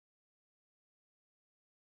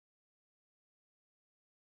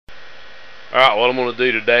Alright, what I'm going to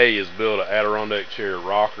do today is build an Adirondack chair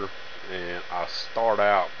rocker, and I start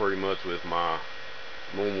out pretty much with my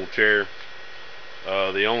normal chair.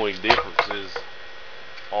 The only differences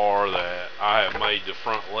are that I have made the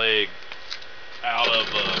front leg out of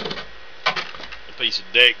a piece of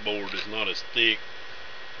deck board that's not as thick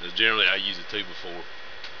as generally I use a 2x4,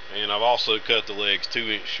 and I've also cut the legs 2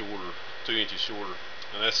 inches shorter,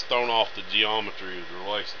 and that's thrown off the geometry of the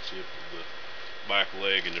relationship of the back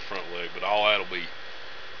leg and the front leg, but all that'll be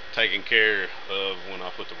taken care of when I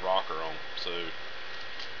put the rocker on. So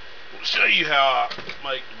I'll show you how I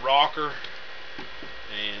make the rocker,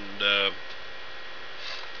 and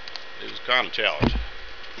it was kind of challenging.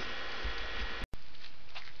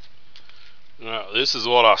 Now, this is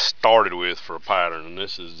what I started with for a pattern, and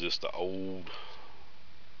this is just an old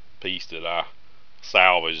piece that I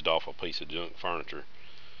salvaged off a piece of junk furniture.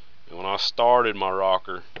 And when I started my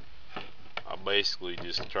rocker, I basically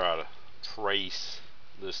just try to trace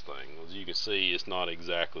this thing. As you can see, it's not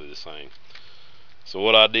exactly the same. So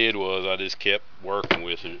what I did was I just kept working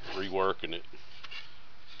with it, reworking it,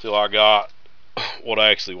 till I got what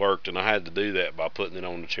actually worked. And I had to do that by putting it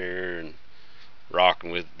on the chair and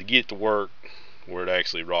rocking with it to get it to work where it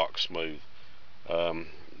actually rocks smooth.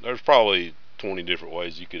 There's probably 20 different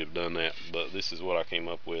ways you could have done that, but this is what I came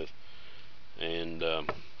up with. And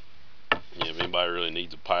yeah, if anybody really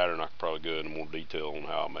needs a pattern, I could probably go into more detail on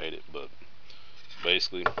how I made it. But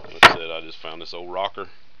basically, like I said, I just found this old rocker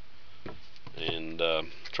and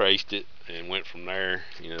traced it and went from there.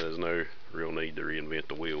 You know, there's no real need to reinvent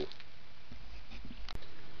the wheel.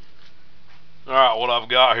 Alright, what I've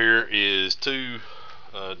got here is two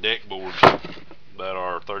deck boards that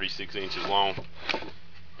are 36 inches long,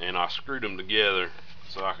 and I screwed them together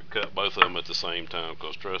so I could cut both of them at the same time,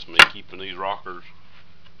 because trust me, keeping these rockers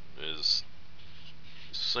as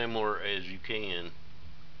similar as you can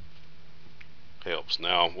helps.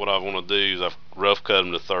 Now what I want to do is I've rough cut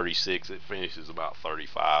them to 36. It finishes about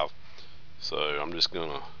 35, so I'm just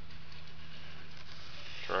gonna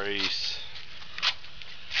trace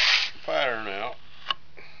the pattern out.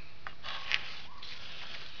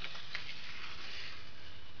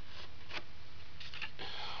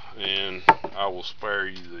 And I will spare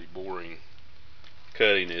you the boring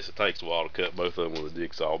cutting this. It takes a while to cut both of them with a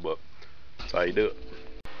jigsaw, but that's how you do it.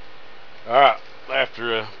 Alright,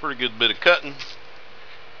 after a pretty good bit of cutting,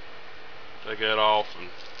 take that off, and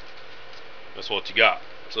that's what you got.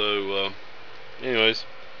 So anyways,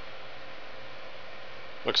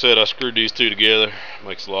 like I said, I screwed these two together.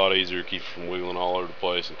 Makes it a lot easier to keep it from wiggling all over the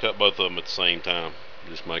place, and cut both of them at the same time.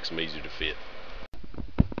 It just makes them easier to fit.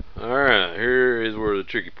 Alright, here is where the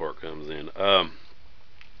tricky part comes in.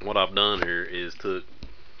 What I've done here is took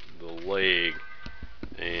the leg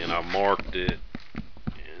and I marked it,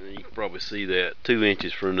 and you can probably see that 2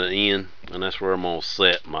 inches from the end, and that's where I'm going to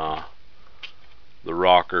set the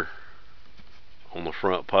rocker on the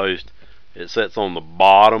front post. It sets on the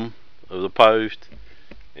bottom of the post,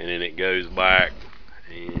 and then it goes back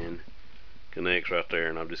and connects right there,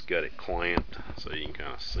 and I've just got it clamped so you can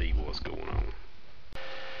kind of see what's going on.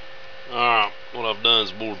 Alright, what I've done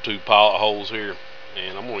is bored two pilot holes here,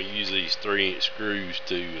 and I'm going to use these 3-inch screws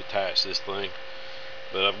to attach this thing,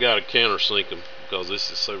 but I've got to countersink them because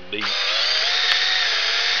this is so deep.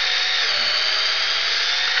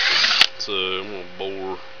 So I'm going to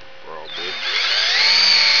bore probably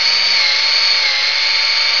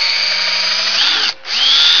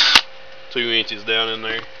 2 inches down in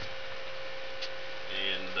there, and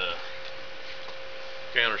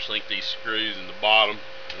countersink these screws in the bottom,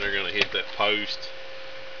 and they're going to hit that post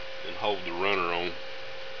and hold the runner on.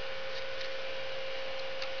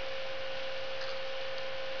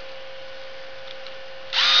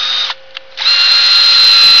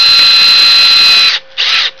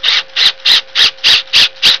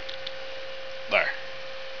 There.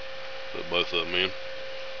 Put both of them in.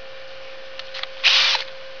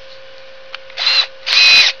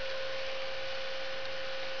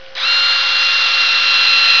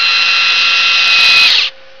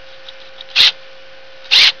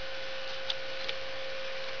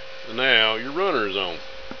 Now your runner is on.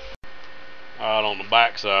 Alright, on the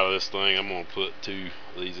back side of this thing, I'm going to put two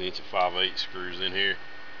of these 1.5" screws in here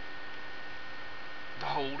to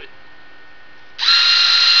hold it.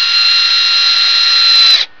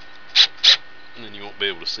 And then you won't be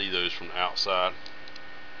able to see those from the outside.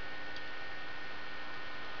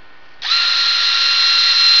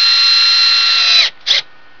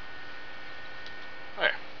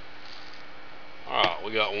 There. Alright,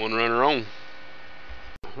 we got one runner on.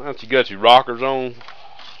 Once you got your rockers on,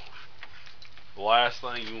 the last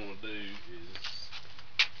thing you want to do is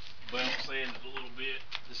bounce sand it a little bit.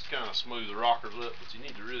 Just kind of smooth the rockers up, but you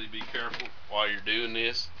need to really be careful while you're doing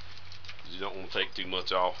this, because you don't want to take too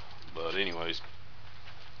much off. But anyways,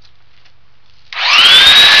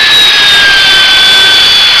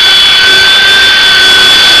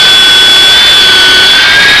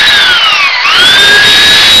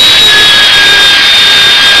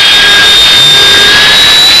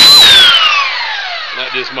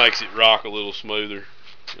 that just makes it rock a little smoother.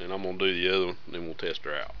 And I'm going to do the other one, and then we'll test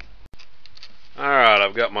her out. Alright,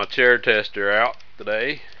 I've got my chair tester out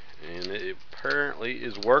today, and it apparently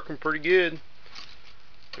is working pretty good.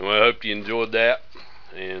 Well, I hope you enjoyed that.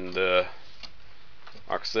 And like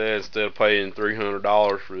I said, instead of paying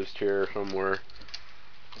 $300 for this chair somewhere,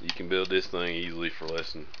 you can build this thing easily for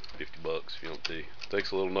less than 50 bucks if you want to. It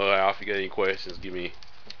takes a little know-how. If you got any questions,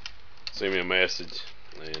 send me a message,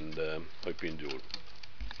 and hope you enjoyed.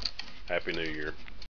 Happy New Year.